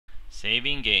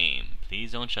Saving game.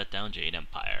 Please don't shut down Jade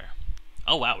Empire.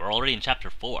 Oh wow, we're already in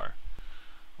chapter 4.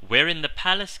 Wherein the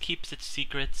palace keeps its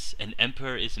secrets, an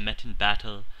emperor is met in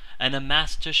battle, and a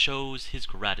master shows his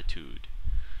gratitude.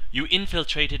 You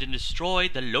infiltrated and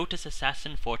destroyed the Lotus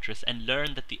Assassin Fortress and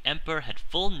learned that the emperor had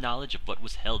full knowledge of what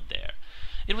was held there.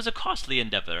 It was a costly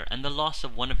endeavor, and the loss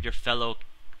of one of your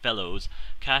fellows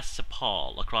casts a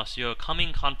pall across your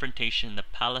coming confrontation in the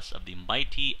palace of the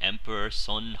mighty Emperor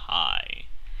Sun Hai.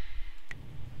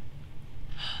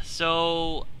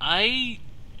 So, I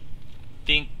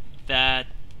think that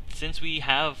since we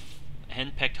have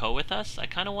Henpecked Ho with us, I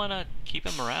kind of want to keep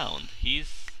him around.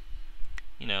 He's,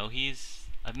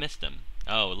 I've missed him.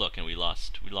 Oh, look, and we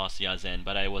lost Yazen,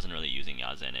 but I wasn't really using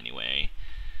Yazen anyway.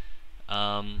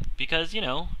 Because,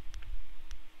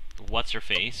 what's her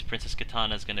face? Princess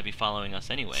Katana's gonna be following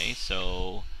us anyway,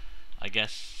 so I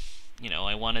guess,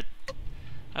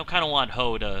 I kind of want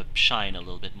Ho to shine a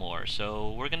little bit more,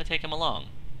 so we're gonna take him along.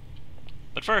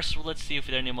 But first, let's see if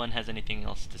anyone has anything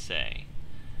else to say.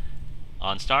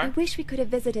 OnStar? I wish we could have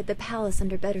visited the palace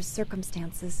under better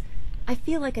circumstances. I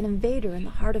feel like an invader in the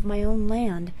heart of my own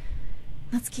land.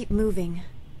 Let's keep moving.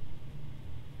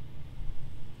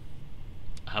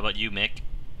 How about you, Mick?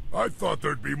 I thought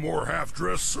there'd be more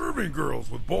half-dressed serving girls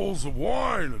with bowls of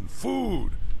wine and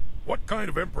food. What kind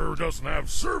of emperor doesn't have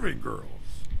serving girls?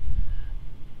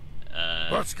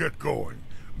 Let's get going.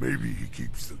 Maybe he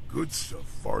keeps the good stuff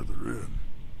farther in.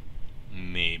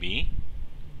 Maybe.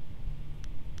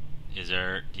 Is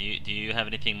there... Do you have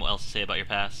anything else to say about your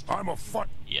past? I'm a fun...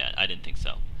 Yeah, I didn't think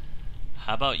so.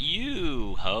 How about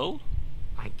you, Ho?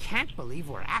 I can't believe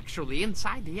we're actually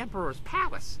inside the Emperor's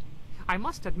palace. I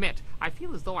must admit, I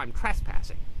feel as though I'm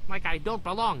trespassing, like I don't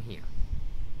belong here.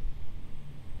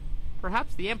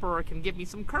 Perhaps the Emperor can give me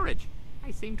some courage.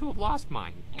 I seem to have lost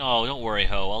mine. Oh, don't worry,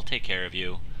 Ho. I'll take care of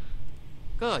you.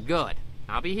 Good, good.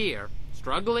 I'll be here,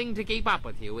 struggling to keep up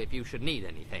with you if you should need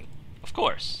anything. Of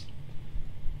course.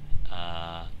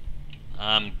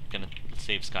 I'm gonna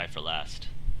save Sky for last.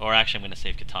 Or actually, I'm gonna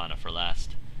save Katana for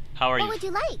last. How are you? What would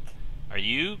you like? Are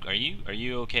you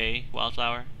okay,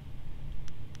 Wildflower?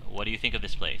 What do you think of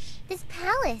this place? This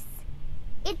palace.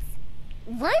 It's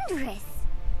wondrous.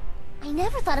 I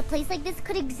never thought a place like this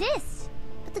could exist.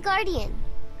 But the Guardian,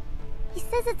 he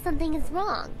says that something is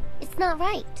wrong. It's not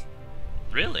right.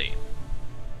 Really?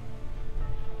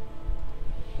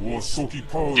 This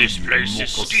place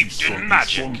is steeped in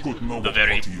magic. The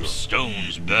very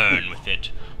stones burn with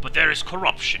it. But there is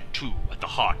corruption, too. At the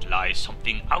heart lies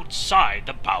something outside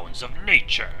the bounds of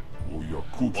nature.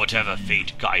 Whatever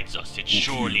fate guides us, it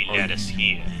surely led us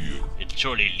here. It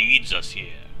surely leads us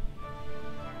here.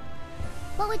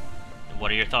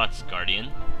 What are your thoughts,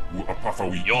 Guardian?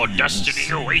 Your destiny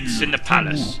awaits in the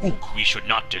palace. We should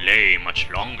not delay much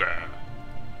longer.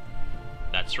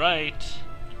 That's right.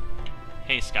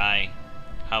 Hey, Sky.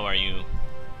 How are you?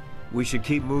 We should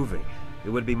keep moving. It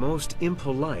would be most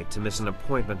impolite to miss an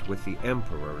appointment with the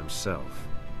Emperor himself.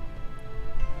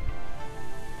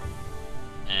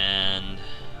 And...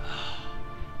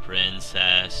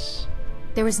 Princess...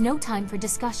 There is no time for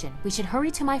discussion. We should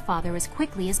hurry to my father as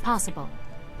quickly as possible.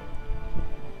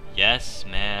 Yes,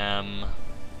 ma'am.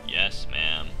 Yes,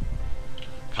 ma'am.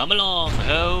 Come along,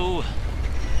 Ho!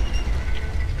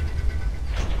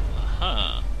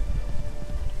 Uh-huh.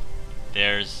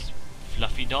 There's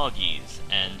fluffy doggies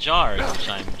and jars, which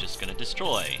I'm just gonna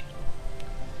destroy.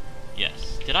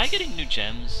 Yes. Did I get any new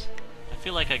gems? I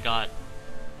feel like I got...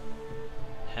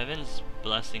 Heaven's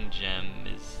Blessing gem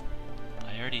is...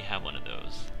 I already have one of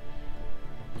those.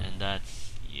 And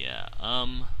that's... yeah,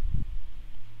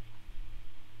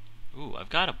 Ooh, I've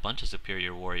got a bunch of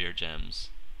Superior Warrior gems.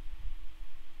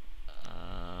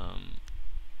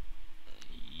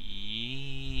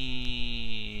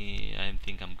 I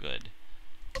think I'm good.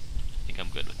 I think I'm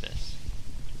good with this.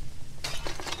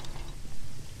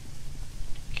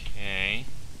 Okay.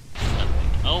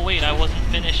 Oh wait, I wasn't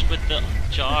finished with the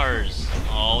jars.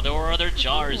 Oh, there were other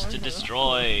jars to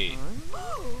destroy.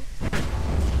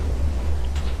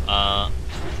 Oh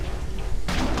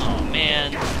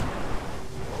man.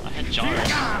 I had jars.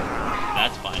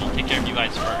 That's fine, I'll take care of you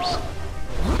guys first.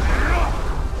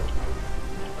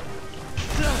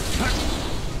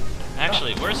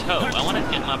 Actually, where's Ho? I want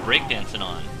to get my breakdancing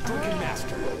on.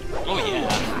 Oh yeah.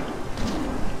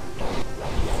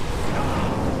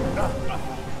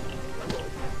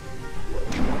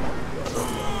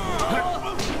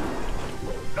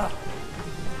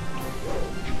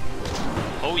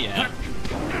 Oh yeah.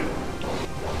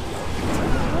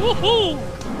 Woohoo!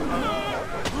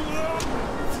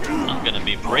 I'm gonna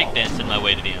be breakdancing my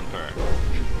way to the Emperor.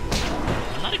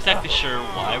 I'm not exactly sure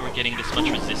why we're getting this much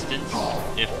resistance.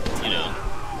 If, you know...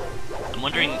 I'm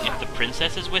wondering if the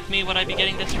princess is with me, would I be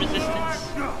getting this resistance?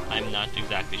 I'm not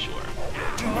exactly sure.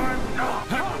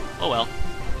 Oh well.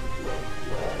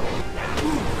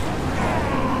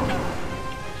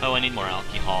 Oh, I need more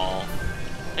alcohol.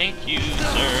 Thank you,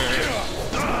 sir.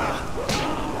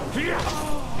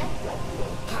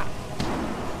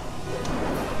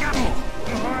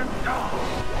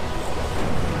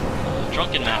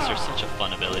 Drunken Master is such a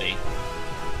fun ability.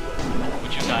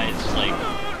 Would you guys, like,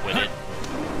 quit it?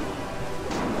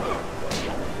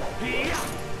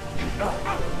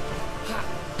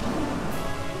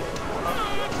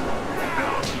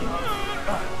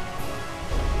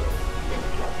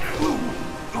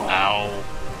 Ow.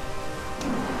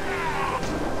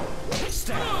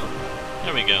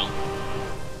 There we go.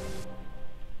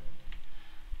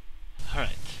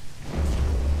 Alright.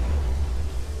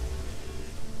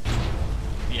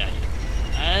 Yeah,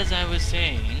 as I was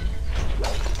saying...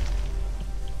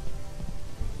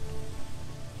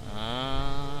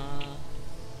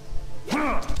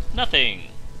 Nothing!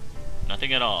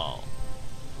 Nothing at all.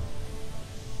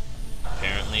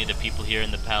 Apparently the people here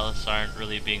in the palace aren't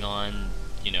really big on,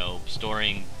 you know,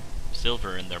 storing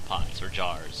silver in their pots or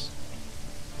jars.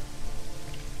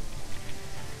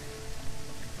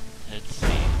 Let's see.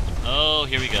 Oh,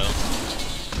 here we go.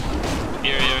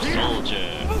 Superior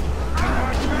soldier.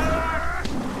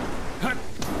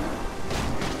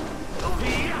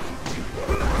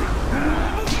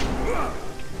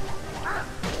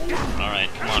 Alright,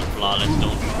 come on, Flawless,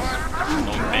 don't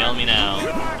fail me now.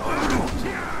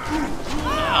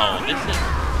 Wow, this is...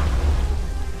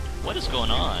 What is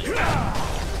going on? Things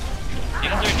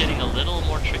are getting a little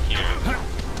more trickier.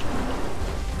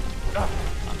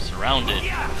 I'm surrounded.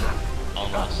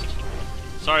 Almost.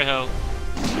 Sorry, Ho.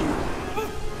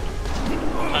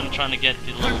 I'm kind of trying to get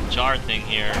the little jar thing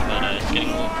here, but it's getting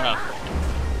a little tough.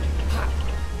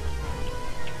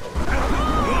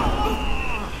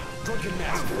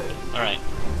 Alright.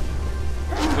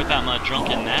 Without my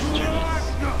drunken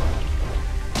masterness.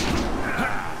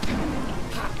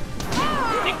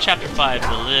 I think chapter 5 is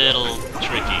a little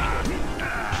tricky.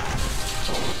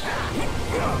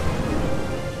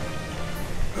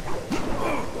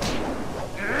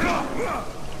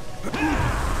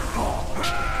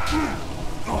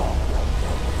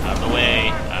 Out of the way,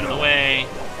 out of the way.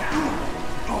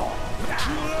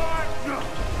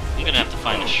 I'm gonna have to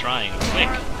find a shrine quick.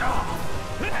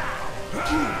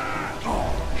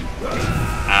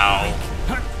 Ow.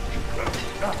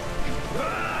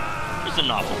 There's an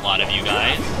awful lot of you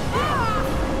guys.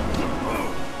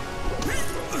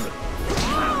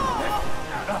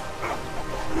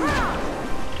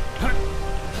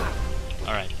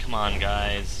 Alright, come on,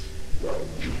 guys.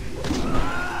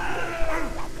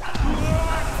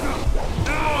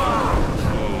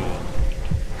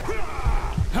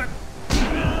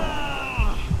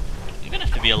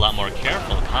 Be a lot more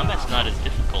careful. Combat's not as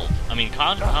difficult. I mean,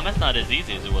 combat's not as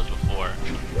easy as it was before.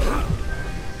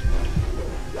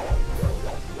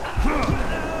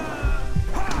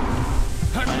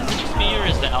 Is it just me, or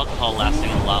is the alcohol lasting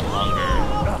a lot longer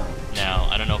now?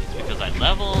 I don't know if it's because I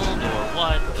leveled or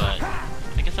what, but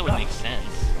I guess that would make sense.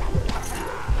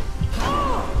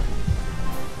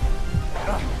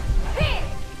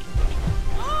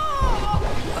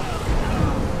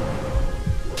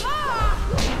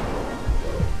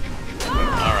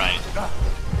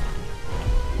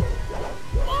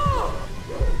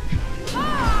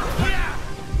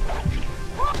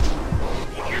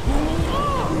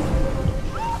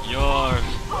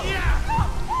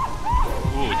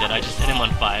 Did I just hit him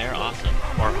on fire? Awesome.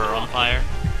 Or her on fire?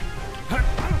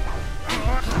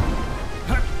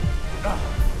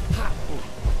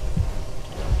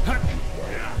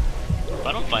 If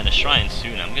I don't find a shrine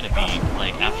soon, I'm gonna be,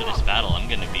 like, after this battle, I'm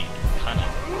gonna be kind of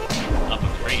up a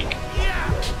creek.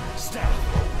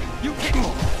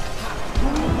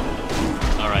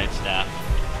 Alright, staff.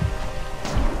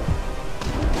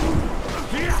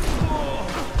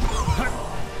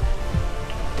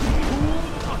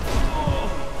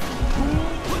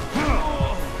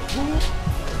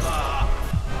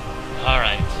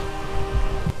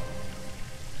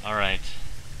 Alright.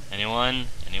 Anyone?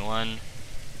 Anyone?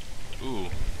 Ooh.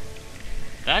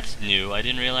 That's new. I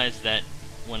didn't realize that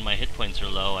when my hit points are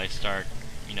low, I start,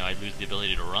 you know, I lose the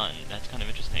ability to run. That's kind of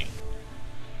interesting.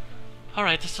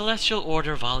 Alright, the Celestial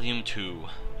Order Volume 2.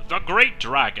 The great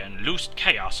dragon loosed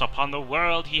chaos upon the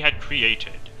world he had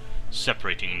created,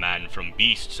 separating man from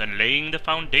beasts and laying the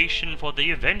foundation for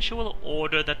the eventual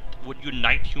order that would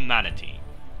unite humanity.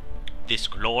 This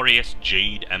glorious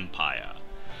Jade Empire.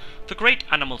 The great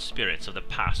animal spirits of the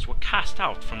past were cast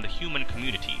out from the human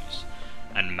communities,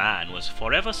 and man was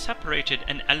forever separated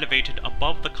and elevated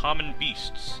above the common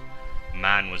beasts.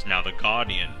 Man was now the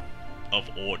guardian of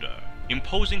order,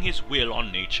 imposing his will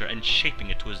on nature and shaping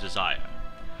it to his desire.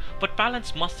 But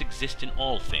balance must exist in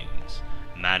all things.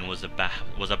 Man was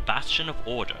a bastion of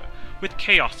order, with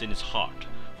chaos in his heart.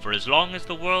 For as long as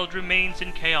the world remains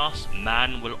in chaos,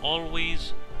 man will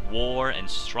always war and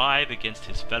strive against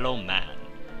his fellow man.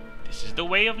 This is the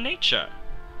way of nature,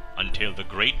 until the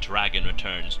great dragon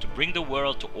returns to bring the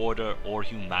world to order, or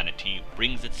humanity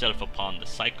brings itself upon the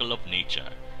cycle of nature,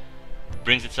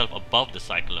 brings itself above the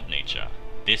cycle of nature.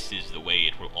 This is the way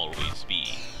it will always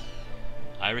be.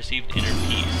 I received inner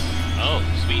peace. Oh,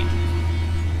 sweet.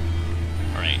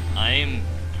 Alright, I'm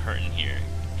hurting here.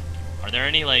 Are there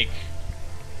any, like,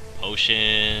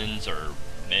 potions or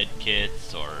med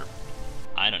kits or,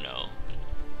 I don't know,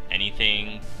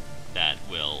 anything that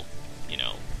will, you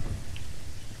know,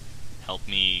 help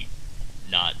me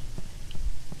not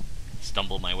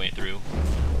stumble my way through?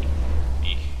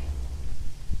 Eek.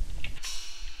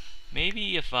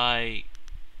 Maybe if I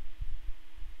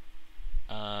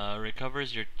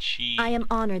recovers your chi. I am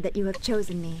honored that you have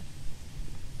chosen me.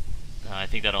 I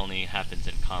think that only happens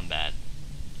in combat.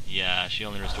 Yeah, she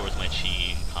only restores my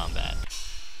chi in combat.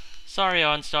 Sorry,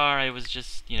 OnStar, I was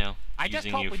just, you know,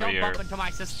 using you for your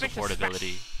support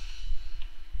ability.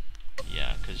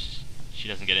 Yeah, because she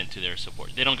doesn't get into their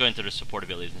support. They don't go into their support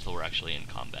abilities until we're actually in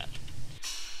combat.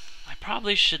 I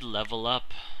probably should level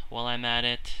up while I'm at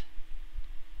it.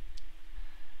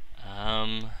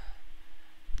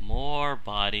 More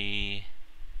body,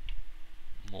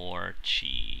 more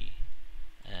chi,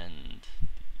 and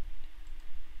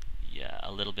yeah,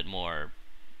 a little bit more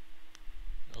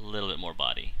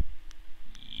body.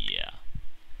 Yeah.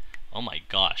 Oh my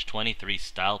gosh, 23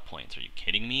 style points. Are you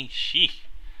kidding me? Sheesh.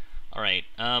 Alright,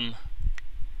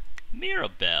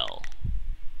 Mirabelle.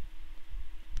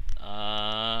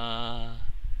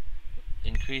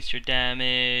 Increase your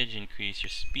damage, increase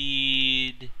your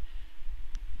speed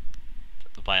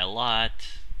by a lot.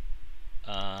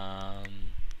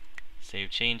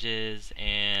 Save changes,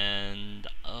 and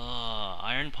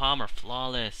Iron Palm or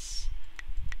Flawless.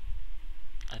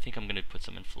 I think I'm gonna put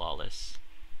some in Flawless.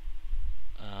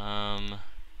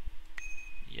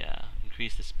 Yeah,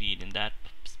 increase the speed in that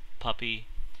puppy.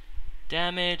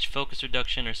 Damage, focus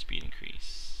reduction, or speed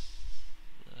increase?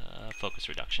 Focus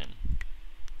reduction.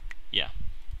 Yeah.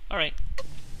 Alright.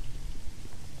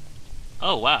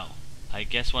 Oh, wow. I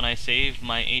guess when I save,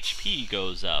 my HP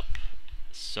goes up.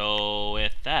 So,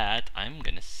 with that, I'm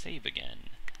gonna save again.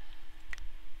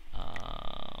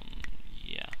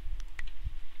 Yeah.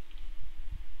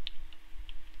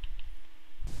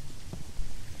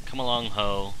 Come along,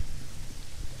 ho.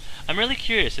 I'm really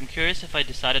curious. I'm curious if I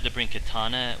decided to bring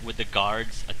Katana, would the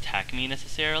guards attack me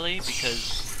necessarily?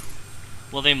 Because,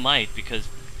 well, they might, because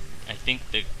I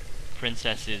think the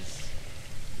princess is,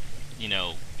 you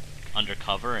know,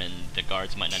 undercover, and the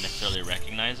guards might not necessarily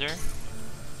recognize her.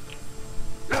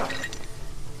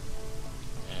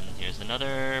 And here's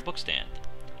another book stand.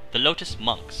 The Lotus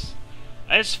Monks.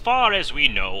 As far as we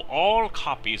know, all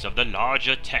copies of the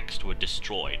larger text were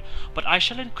destroyed, but I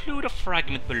shall include a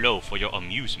fragment below for your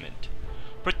amusement.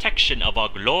 Protection of our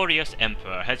glorious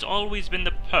Emperor has always been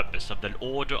the purpose of the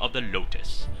Order of the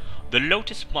Lotus. The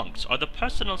Lotus Monks are the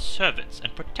personal servants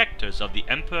and protectors of the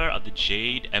Emperor of the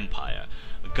Jade Empire,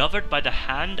 governed by the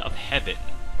hand of heaven,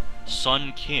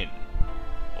 Sun-Kin,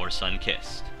 or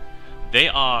Sun-Kissed. They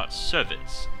are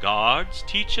servants, guards,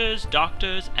 teachers,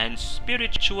 doctors, and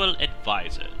spiritual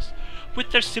advisors.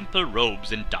 With their simple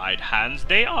robes and dyed hands,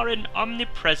 they are an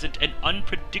omnipresent and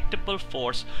unpredictable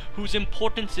force whose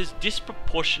importance is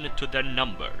disproportionate to their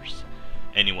numbers.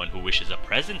 Anyone who wishes a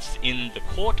presence in the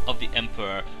court of the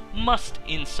Emperor must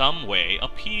in some way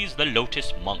appease the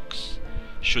Lotus Monks.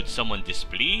 Should someone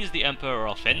displease the Emperor or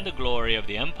offend the glory of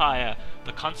the Empire,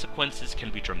 the consequences can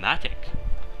be dramatic.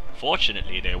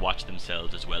 Fortunately, they watch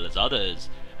themselves as well as others,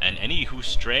 and any who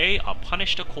stray are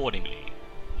punished accordingly.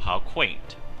 How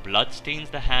quaint. Blood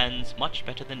stains the hands much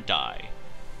better than dye.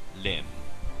 Limb.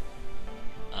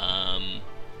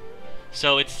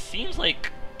 So it seems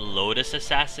like Lotus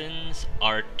Assassins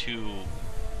are to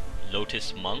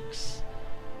Lotus Monks,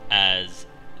 as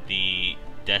the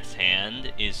Death's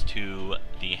Hand is to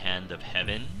the Hand of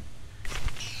Heaven.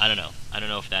 I don't know. I don't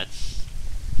know if that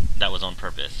was on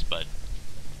purpose, but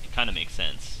it kind of makes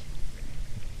sense.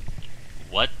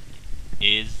 What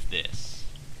is this?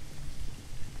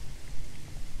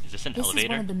 Is this an This elevator? is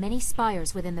one of the many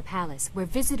spires within the palace, where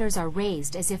visitors are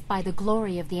raised as if by the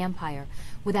glory of the Empire.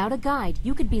 Without a guide,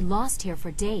 you could be lost here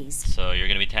for days. So you're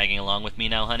gonna be tagging along with me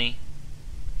now, honey?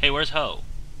 Hey, where's Ho?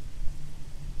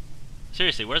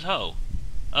 Seriously, where's Ho?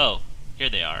 Oh, here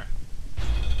they are.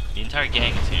 The entire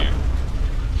gang is here.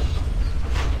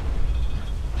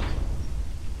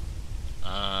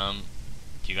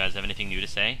 Do you guys have anything new to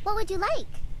say? What would you like?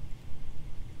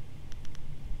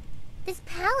 This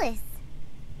palace.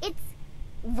 It's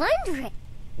wondrous.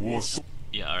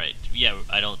 Yeah, alright. Yeah,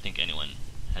 I don't think anyone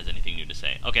has anything new to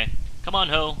say. Okay, come on,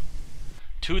 Ho.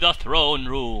 To the throne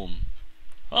room.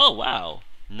 Oh, wow.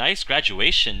 Nice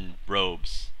graduation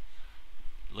robes.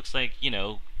 Looks like, you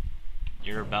know,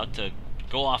 you're about to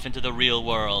go off into the real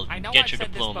world. I know get I've your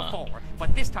said diploma. this before,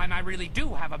 but this time I really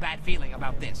do have a bad feeling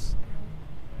about this.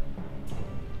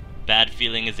 Bad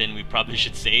feeling as in we probably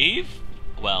should save?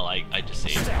 Well, I just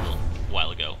saved a little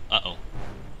while ago. Uh-oh.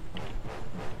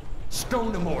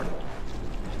 Stone immortal.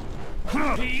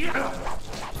 I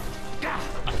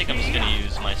think I'm just gonna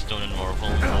use my Stone and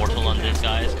Mortal on this,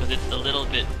 guys, because it's a little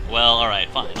bit... Well, alright,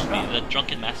 fine. I'll be the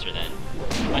Drunken Master then.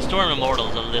 My Stone and Immortal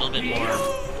is a little bit more,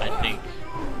 I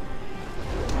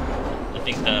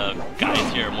think the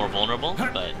guys here are more vulnerable,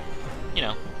 but, you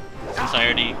know, since I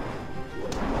already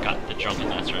got the Drunken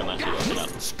Master, I might as well look it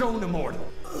up. Stone immortal.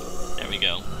 There we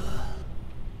go.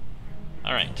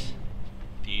 Alright.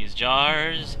 These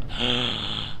jars...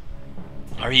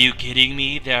 Are you kidding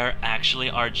me? There actually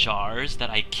are jars that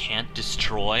I can't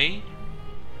destroy?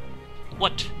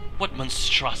 What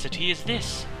monstrosity is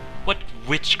this? What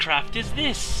witchcraft is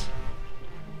this?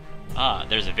 Ah,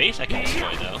 there's a vase I can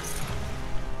destroy though.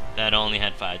 That only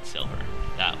had 5 silver.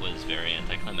 That was very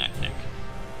anticlimactic.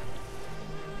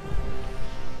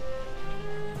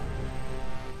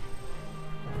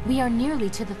 We are nearly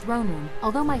to the throne room.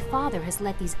 Although my father has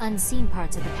let these unseen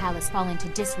parts of the palace fall into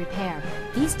disrepair,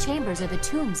 these chambers are the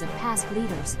tombs of past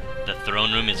leaders. The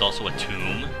throne room is also a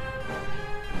tomb?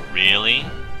 Really?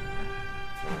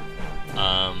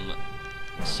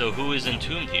 So who is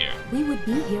entombed here? We would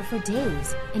be here for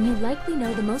days, and you likely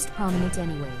know the most prominent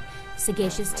anyway.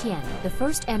 Sagacious Tien, the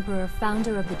first emperor,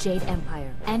 founder of the Jade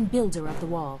Empire, and builder of the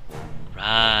wall.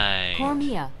 Right.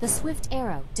 Cormia, the Swift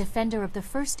Arrow, defender of the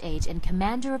First Age and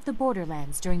commander of the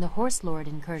Borderlands during the Horse Lord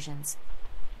incursions.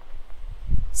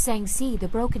 Sangsi, the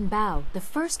Broken Bow, the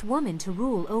first woman to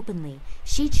rule openly.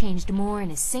 She changed more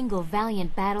in a single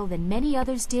valiant battle than many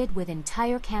others did with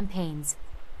entire campaigns.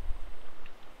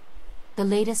 The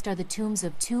latest are the tombs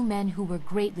of 2 men who were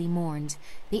greatly mourned.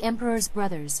 The Emperor's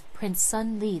brothers, Prince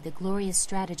Sun Li, the glorious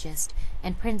strategist,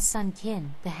 and Prince Sun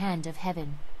Qin, the Hand of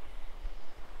Heaven.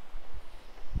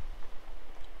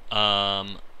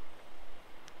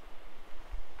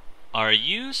 Are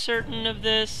you certain of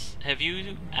this? Have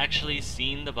you actually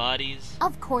seen the bodies?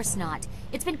 Of course not.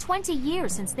 It's been 20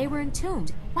 years since they were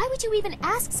entombed. Why would you even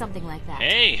ask something like that?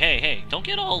 Hey, don't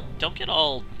get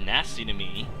all nasty to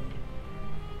me.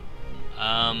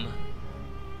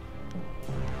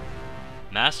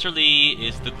 Master Li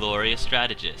is the glorious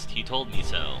strategist. He told me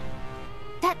so.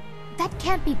 That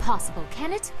can't be possible,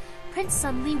 can it? Prince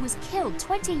Sun Li was killed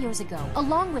 20 years ago,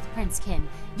 along with Prince Qin.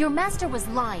 Your master was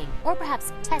lying, or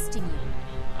perhaps testing you.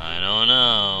 I don't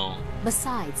know.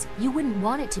 Besides, you wouldn't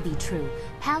want it to be true.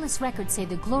 Palace records say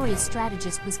the glorious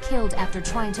strategist was killed after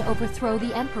trying to overthrow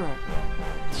the Emperor.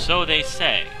 So they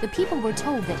say. The people were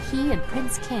told that he and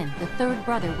Prince Qin, the third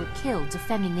brother, were killed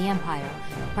defending the Empire.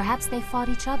 Perhaps they fought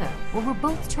each other, or were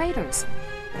both traitors.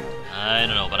 I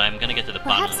don't know, but I'm gonna get to the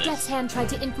bottom of Perhaps this. Death's Hand tried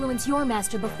to influence your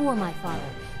master before my father,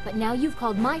 but now you've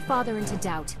called my father into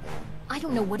doubt. I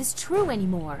don't know what is true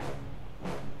anymore.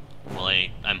 Well,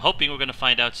 I'm hoping we're gonna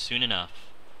find out soon enough.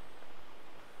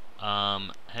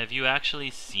 Have you actually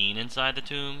seen inside the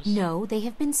tombs? No, they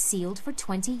have been sealed for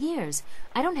 20 years.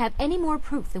 I don't have any more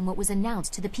proof than what was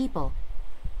announced to the people.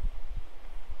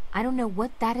 I don't know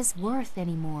what that is worth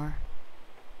anymore.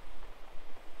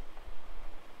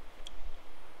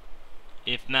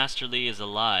 If Master Li is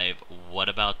alive, what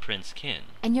about Prince Qin?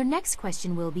 And your next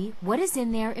question will be, what is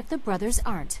in there if the brothers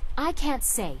aren't? I can't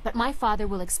say, but my father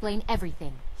will explain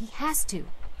everything. He has to.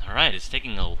 Alright, it's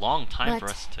taking a long time for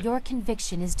us to... But your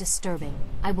conviction is disturbing.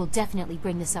 I will definitely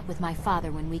bring this up with my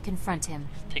father when we confront him.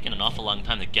 It's taking an awful long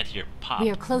time to get to your pop.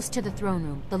 We are close to the throne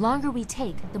room. The longer we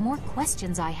take, the more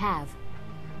questions I have.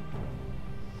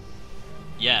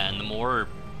 Yeah, and the more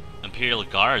Imperial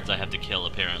guards I have to kill,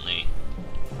 apparently.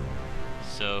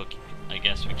 So, I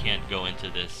guess we can't go into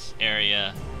this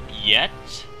area yet.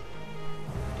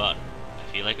 But,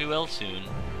 I feel like we will soon.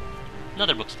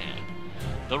 Another book stand.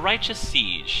 The Righteous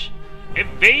Siege. A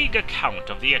vague account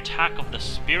of the attack of the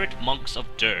Spirit Monks of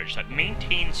Dirge that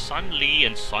maintained Sun Li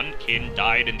and Sun Qin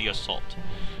died in the assault.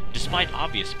 Despite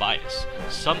obvious bias,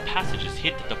 some passages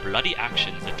hint at the bloody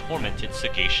actions that tormented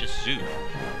sagacious Zhu.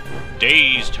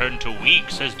 Days turned to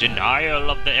weeks as denial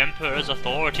of the Emperor's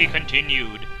authority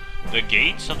continued. The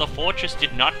gates of the fortress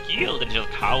did not yield until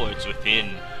cowards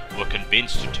within were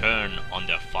convinced to turn on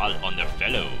their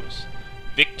fellows.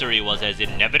 Victory was as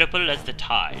inevitable as the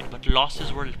tide, but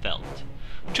losses were felt.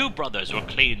 2 brothers were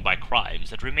claimed by crimes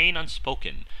that remain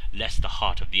unspoken, lest the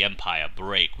heart of the Empire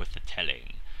break with the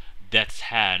telling. Death's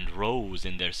hand rose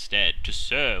in their stead to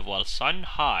serve while Sun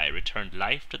Hai returned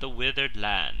life to the withered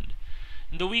land.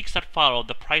 In the weeks that followed,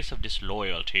 the price of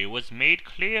disloyalty was made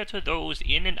clear to those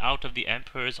in and out of the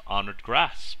Emperor's honored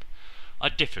grasp. A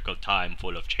difficult time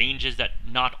full of changes that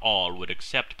not all would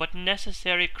accept, but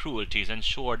necessary cruelties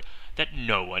ensured that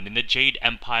no one in the Jade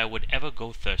Empire would ever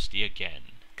go thirsty again.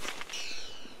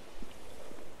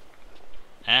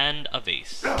 And a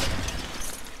vase.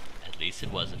 At least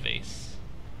it was a vase.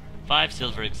 5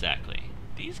 silver exactly.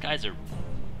 These guys are,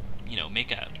 you know,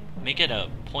 make it a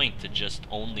point to just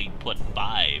only put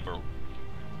 5 or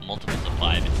multiples of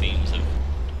 5, it seems, of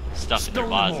stuff in their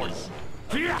vases.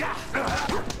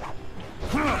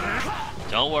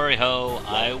 Don't worry, Ho,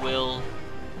 I will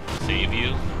save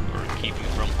you or keep you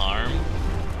from harm.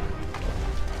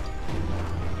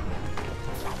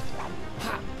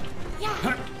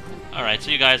 Alright,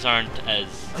 so you guys aren't as,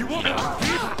 you know,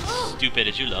 stupid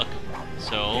as you look.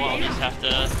 So I'll just have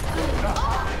to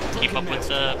keep up with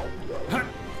the...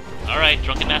 Alright,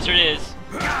 Drunken Master it is.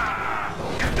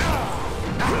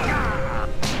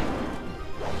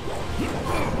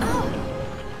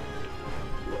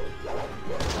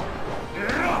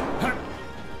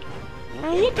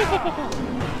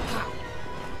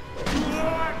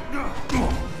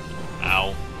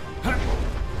 Ow.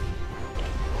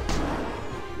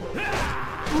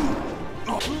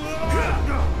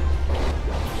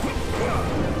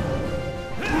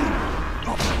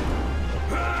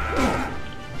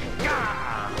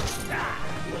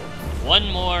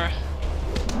 One more.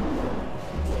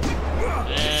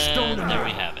 And there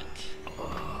we have it.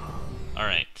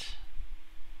 Alright.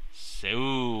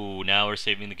 So, now we're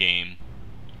saving the game.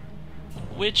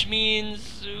 Which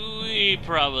means we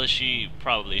probably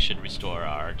should restore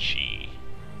our chi.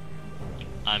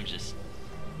 I'm just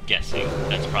guessing.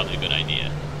 That's probably a good idea.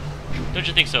 Don't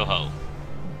you think so, Ho?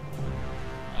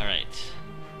 Alright.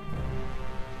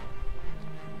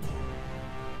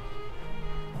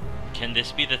 Can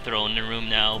this be the throne room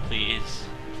now, please?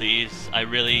 Please? I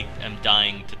really am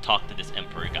dying to talk to this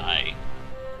Emperor guy.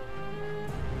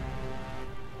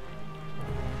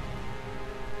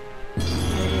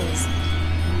 There it is.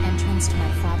 An entrance to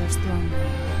my father's throne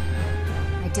room.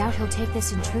 I doubt he'll take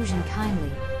this intrusion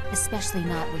kindly, especially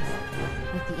not with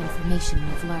the information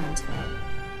we've learned.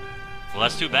 Well,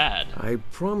 that's too bad. I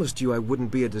promised you I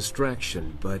wouldn't be a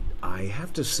distraction, but I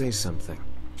have to say something.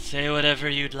 Say whatever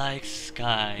you'd like,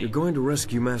 Sky. You're going to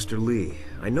rescue Master Li.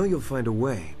 I know you'll find a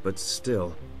way, but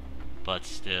still...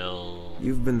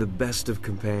 You've been the best of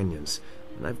companions,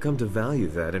 and I've come to value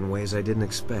that in ways I didn't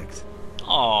expect.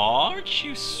 Aw, aren't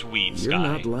you sweet, Sky? You're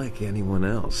not like anyone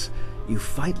else. You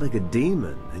fight like a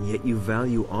demon, and yet you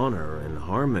value honor and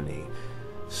harmony.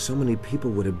 So many people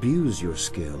would abuse your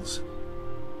skills.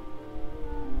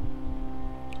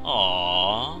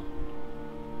 Aww.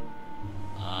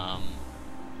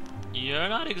 You're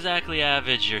not exactly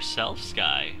average yourself,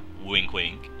 Sky. Wink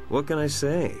wink. What can I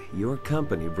say? Your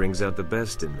company brings out the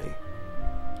best in me.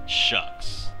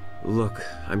 Shucks. Look,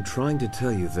 I'm trying to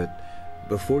tell you that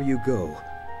before you go,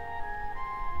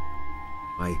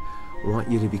 I want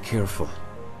you to be careful.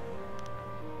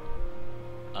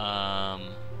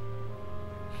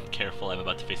 Careful, I'm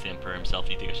about to face the Emperor himself.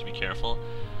 Do you think I should be careful?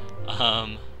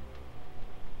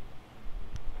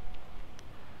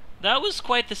 That was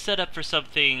quite the setup for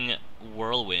something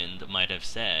Whirlwind might have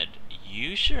said.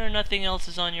 You sure nothing else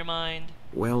is on your mind?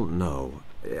 Well, no.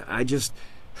 I just...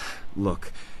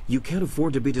 Look, you can't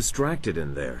afford to be distracted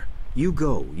in there. You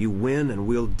go, you win, and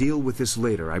we'll deal with this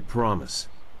later, I promise.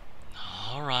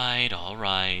 Alright,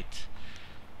 alright.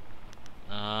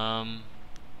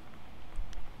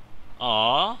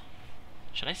 Aw.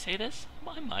 Should I say this?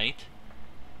 I might.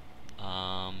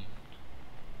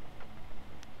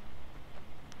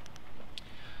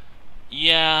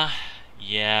 Yeah.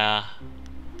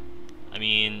 I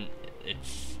mean,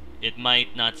 it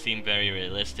might not seem very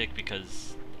realistic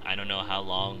because I don't know how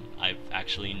long I've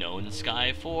actually known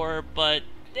Sky for, but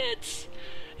it's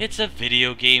a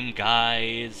video game,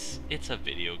 guys. It's a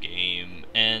video game,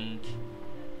 and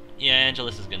yeah,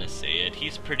 Angelus is gonna say it.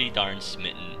 He's pretty darn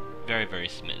smitten Very, very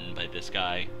smitten by this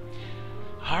guy.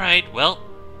 Alright, well,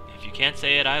 if you can't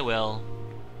say it, I will.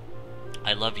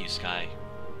 I love you, Sky.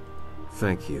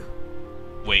 Thank you.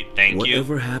 Wait, thank you?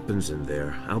 Whatever happens in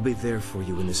there, I'll be there for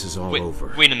you when this is all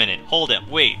over. Wait a minute. Hold up.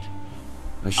 Wait.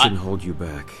 I shouldn't hold you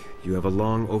back. You have a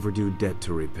long overdue debt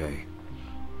to repay.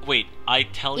 Wait, I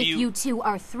tell you... If you two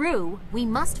are through, we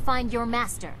must find your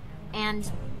master.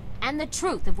 And the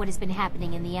truth of what has been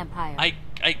happening in the Empire.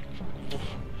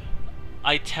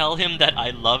 I tell him that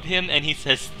I love him and he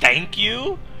says thank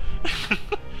you?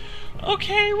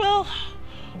 Okay, well...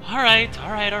 Alright.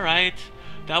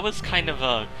 That was kind of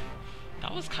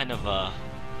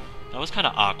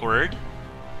awkward.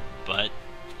 But...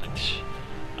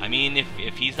 I mean,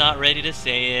 if he's not ready to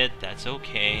say it, that's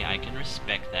okay. I can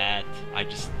respect that. I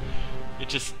just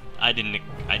didn't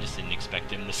expect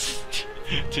him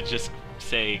to just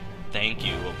say thank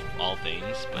you of all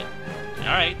things. But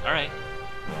all right.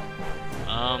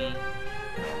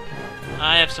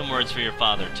 I have some words for your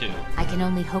father too. I can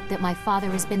only hope that my father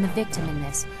has been the victim in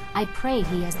this. I pray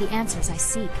he has the answers I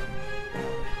seek.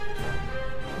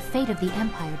 The fate of the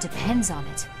Empire depends on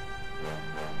it.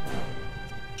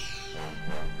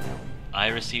 I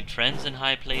received friends in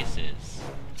high places.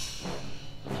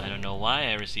 I don't know why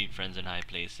I received friends in high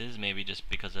places. Maybe just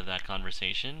because of that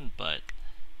conversation, but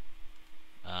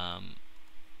I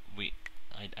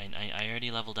already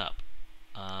leveled up.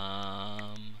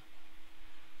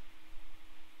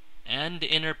 And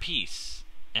inner peace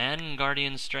and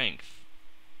guardian strength.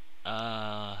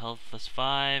 Health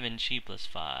 +5 and chi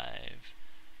 +5.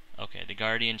 Okay, the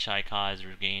Guardian Shaika has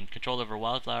regained control over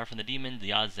Wildflower from the demon,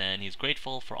 the Yazen. He is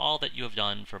grateful for all that you have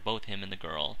done for both him and the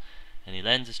girl, and he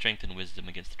lends his strength and wisdom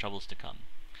against the troubles to come.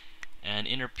 And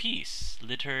inner peace,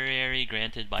 literary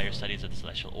granted by your studies of the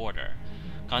Celestial Order.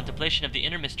 Contemplation of the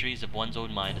inner mysteries of one's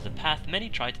own mind is a path many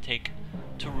try to take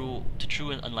to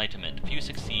true enlightenment. Few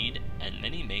succeed, and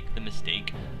many make the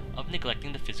mistake of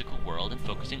neglecting the physical world and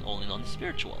focusing only on the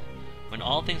spiritual. When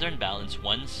all things are in balance,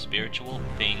 one's spiritual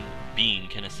being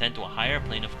can ascend to a higher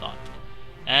plane of thought.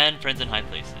 And friends in high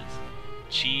places.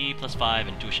 Chi +5,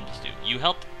 intuition +2. You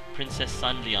helped Princess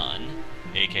San Lian,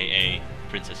 aka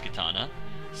Princess Kitana,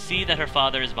 see that her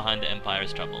father is behind the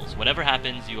Empire's troubles. Whatever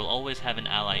happens, you will always have an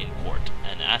ally in court,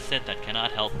 an asset that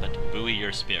cannot help but buoy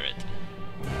your spirit,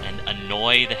 and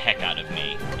annoy the heck out of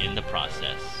me in the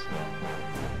process.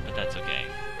 But that's okay.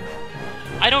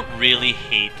 I don't really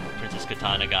hate Princess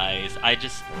Kitana, guys. I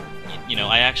just,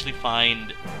 I actually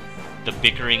find the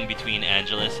bickering between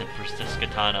Angelus and Princess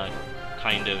Kitana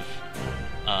kind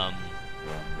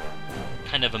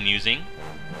of amusing.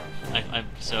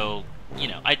 So,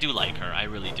 I do like her. I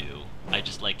really do. I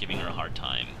just like giving her a hard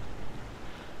time.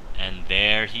 And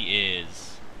there he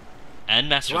is. And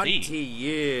Master Li. 20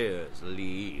 years,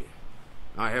 Li.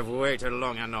 I have waited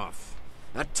long enough.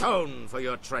 Atone for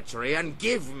your treachery and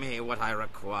give me what I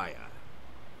require.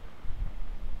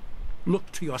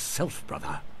 Look to yourself,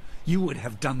 brother. You would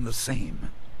have done the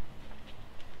same.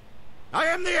 I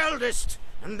am the eldest,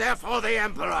 and therefore the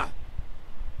Emperor.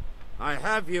 I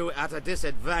have you at a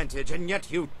disadvantage, and yet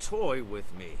you toy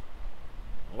with me.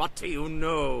 What do you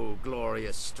know,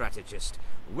 glorious strategist?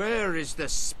 Where is the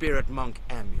Spirit Monk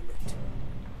amulet?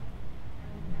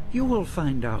 You will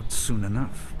find out soon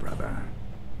enough, brother.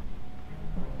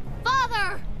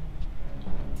 Father!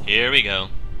 Here we go.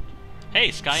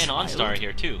 Hey, Sky and OnStar are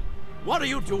here too. What are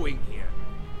you doing here?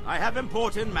 I have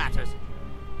important matters.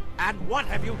 And what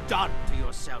have you done to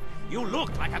yourself? You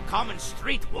look like a common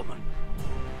street woman.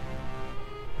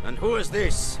 And who is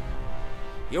this?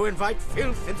 You invite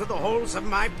filth into the halls of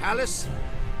my palace?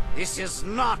 This is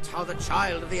not how the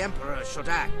child of the Emperor should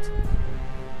act.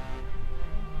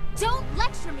 Don't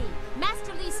lecture me!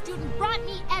 Master Li's student brought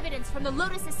me evidence from the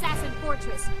Lotus Assassin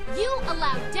Fortress. You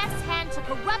allowed Death's Hand to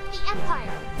corrupt the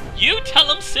Empire. You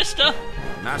tell him, sister!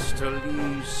 Master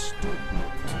Li's student.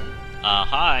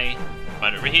 Hi.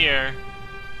 Right over here.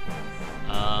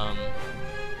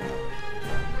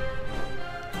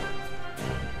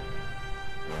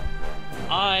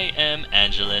 I am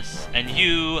Angelus, and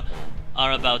you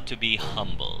are about to be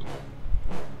humbled.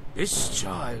 This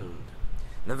child,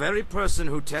 the very person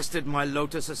who tested my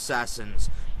Lotus Assassins,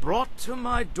 brought to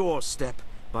my doorstep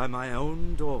by my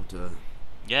own daughter.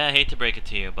 Yeah, I hate to break it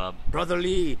to you, bub. Brother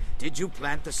Li, did you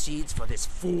plant the seeds for this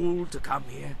fool to come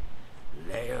here?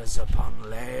 Layers upon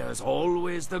layers,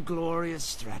 always the glorious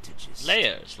strategist.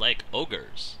 Layers, like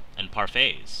ogres, and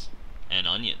parfaits, and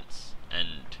onions,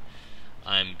 and...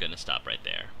 I'm gonna stop right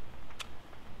there.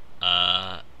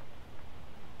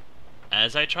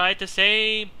 As I tried to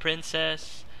say,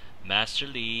 Princess, Master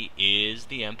Li is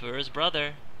the Emperor's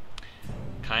brother.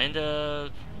 Kinda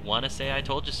want to say I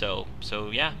told you so.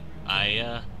 So yeah,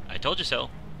 I told you so.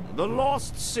 The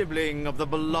lost sibling of the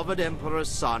beloved Emperor's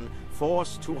son,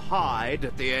 forced to hide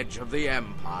at the edge of the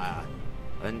Empire,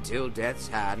 until death's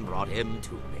hand brought him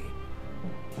to me.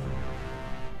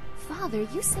 Father,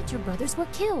 you said your brothers were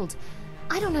killed.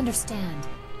 I don't understand.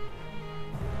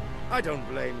 I don't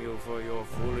blame you for your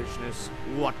foolishness.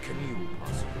 What can you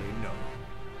possibly know?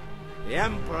 The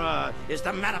Emperor is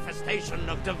the manifestation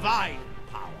of divine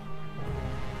power.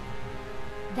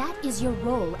 That is your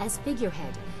role as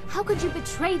figurehead. How could you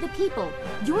betray the people?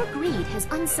 Your greed has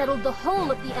unsettled the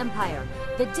whole of the Empire.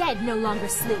 The dead no longer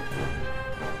sleep.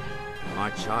 My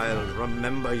child,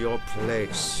 remember your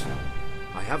place.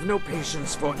 I have no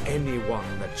patience for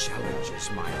anyone that challenges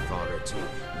my authority,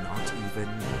 not even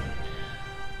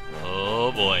you.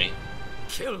 Oh boy.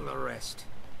 Kill the rest.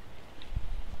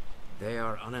 They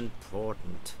are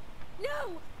unimportant.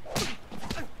 No!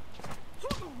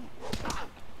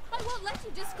 I won't let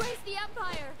you disgrace the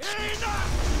Empire!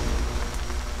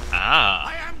 Enough! Ah.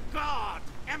 I am God,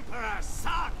 Emperor's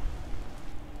son!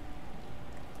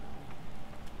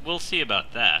 We'll see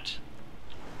about that.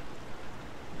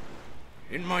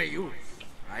 In my youth,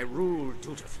 I ruled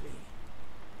dutifully,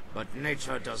 but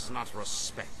nature does not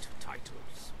respect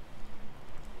titles.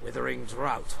 Withering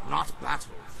drought, not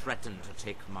battle, threatened to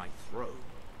take my throne,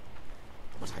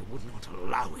 but I would not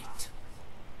allow it.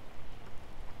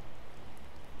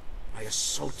 I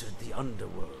assaulted the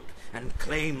underworld and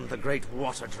claimed the great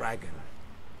water dragon,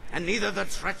 and neither the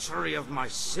treachery of my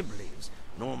siblings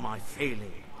nor my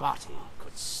failing body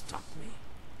could stop me.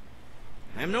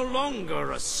 I am no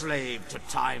longer a slave to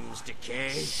time's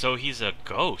decay. So he's a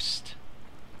ghost.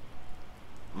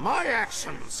 My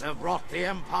actions have brought the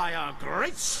Empire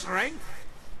great strength,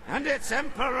 and its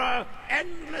Emperor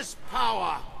endless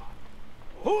power.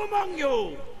 Who among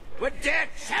you would dare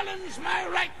challenge my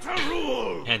right to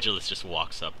rule? Angelus just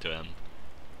walks up to him.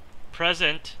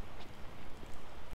 Present.